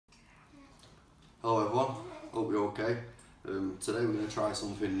Hello everyone, hope you're okay. Today we're going to try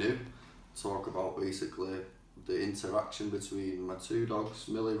something new, talk about basically the interaction between my two dogs,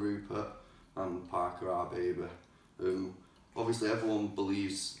 Millie Rupert and Parker our baby. Obviously everyone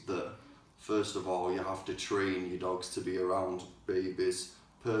believes that first of all you have to train your dogs to be around babies.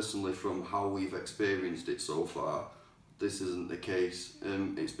 Personally, from how we've experienced it so far, this isn't the case.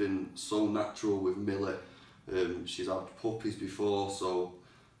 It's been so natural with Millie. She's had puppies before, so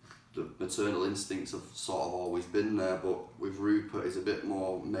the maternal instincts have sort of always been there, but with Rupert it's a bit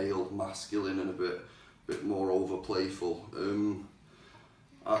more male, masculine, and a bit more over playful.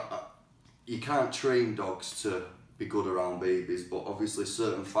 You can't train dogs to be good around babies, but obviously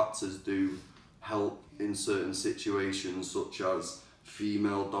certain factors do help in certain situations, such as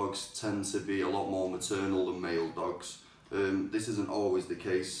female dogs tend to be a lot more maternal than male dogs. This isn't always the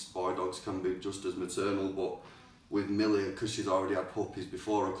case. Boy dogs can be just as maternal, but with Millie, because she's already had puppies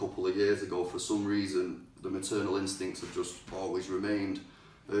before a couple of years ago, for some reason the maternal instincts have just always remained.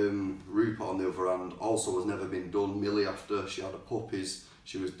 Rupert, on the other hand, also has never been done. Millie, after she had the puppies,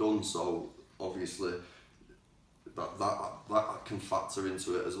 she was done, so obviously that can factor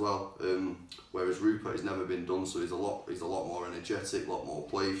into it as well. Whereas Rupert has never been done, so he's a lot more energetic, a lot more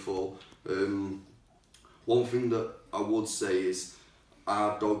playful. One thing that I would say is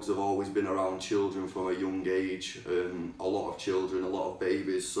our dogs have always been around children from a young age, a lot of children, a lot of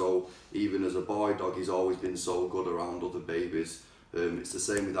babies, so even as a boy dog he's always been so good around other babies. It's the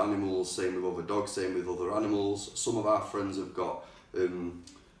same with animals, same with other dogs, same with other animals. Some of our friends have got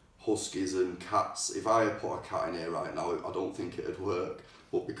huskies and cats. If I had put a cat in here right now, I don't think it'd work,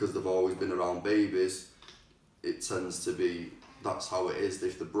 but because they've always been around babies, it tends to be, that's how it is.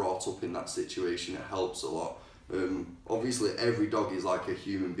 If they're brought up in that situation, it helps a lot. Obviously every dog is like a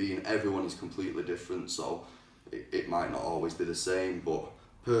human being, everyone is completely different, so it might not always be the same, but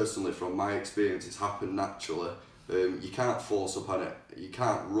personally from my experience it's happened naturally. You can't force upon it, you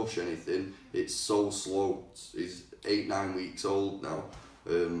can't rush anything, it's so slow. He's 8-9 weeks old now,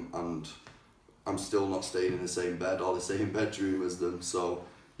 and I'm still not staying in the same bed or the same bedroom as them, so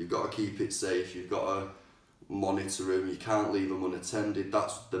you've got to keep it safe, you've got to monitor him, you can't leave him unattended.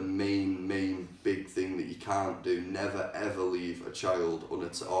 That's the main big thing that you can't do. Never ever leave a child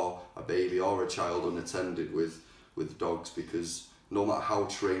or a baby or a child unattended with dogs, because no matter how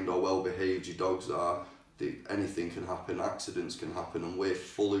trained or well behaved your dogs are, anything can happen, accidents can happen, and we're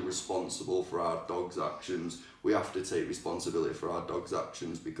fully responsible for our dogs' actions. We have to take responsibility for our dogs'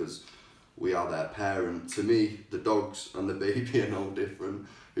 actions because we are their parent. To me, the dogs and the baby are no different.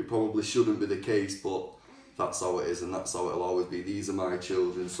 It probably shouldn't be the case, but that's how it is and that's how it'll always be. These are my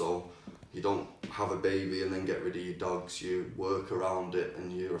children, so you don't have a baby and then get rid of your dogs. You work around it,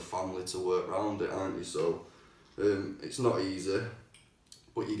 and you're a family to work around it, aren't you? So it's not easy,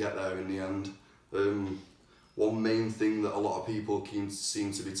 but you get there in the end. One main thing that a lot of people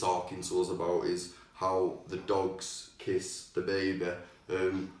seem to be talking to us about is how the dogs kiss the baby.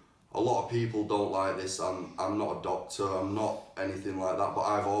 A lot of people don't like this. I'm not a doctor, I'm not anything like that, but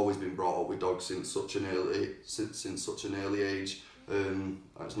I've always been brought up with dogs since such an early age.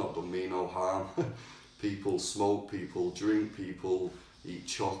 It's not done me no harm. People smoke, people drink, people eat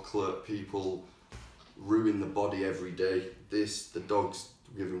chocolate, people ruin the body every day. The dog's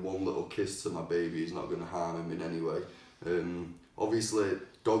giving one little kiss to my baby is not going to harm him in any way. Obviously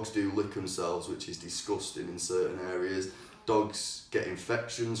dogs do lick themselves, which is disgusting in certain areas. Dogs get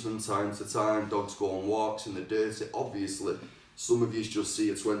infections from time to time, dogs go on walks in the dirty. Obviously, some of you just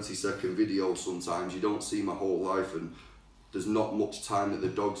see a 20-second video sometimes, you don't see my whole life, and there's not much time that the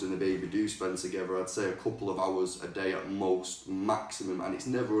dogs and the baby do spend together. I'd say a couple of hours a day at most, maximum, and it's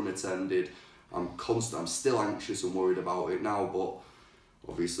never unattended. I'm still anxious and worried about it now, but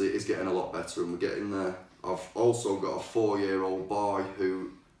obviously it's getting a lot better and we're getting there. I've also got a 4-year-old boy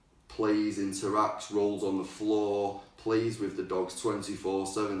who plays, interacts, rolls on the floor, plays with the dogs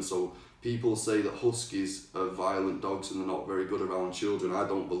 24/7. So people say that huskies are violent dogs and they're not very good around children. I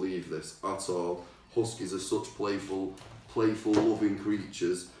don't believe this at all. Huskies are such playful, loving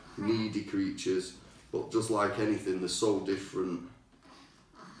creatures, needy creatures, but just like anything, they're so different.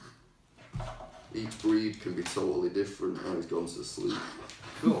 Each breed can be totally different. Oh, he's gone to sleep.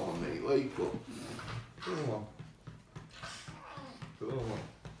 Go on, mate, wake up. Go on. Go on.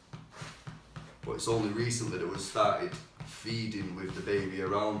 But it's only recently that we've started feeding with the baby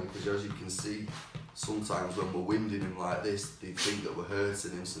around, because as you can see, sometimes when we're winding him like this, they think that we're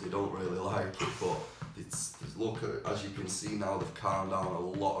hurting him, so they don't really like it. But look, as you can see now, they've calmed down a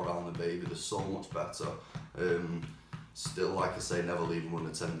lot around the baby. They're so much better. Still, like I say, never leave them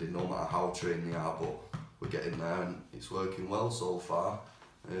unattended, no matter how trained they are, but we're getting there and it's working well so far.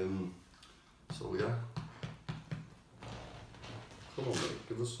 So yeah. Come on mate,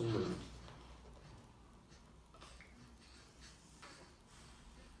 give us some minutes.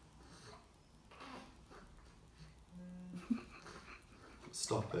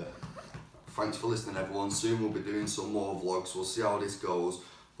 Stop it. Thanks for listening everyone. Soon we'll be doing some more vlogs. We'll see how this goes.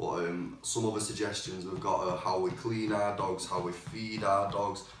 But some other suggestions we've got are how we clean our dogs, how we feed our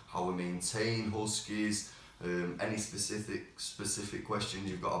dogs, how we maintain huskies, any specific questions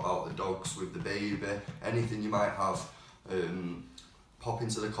you've got about the dogs with the baby, anything you might have, pop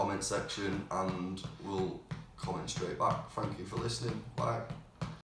into the comment section and we'll comment straight back. Thank you for listening. Bye.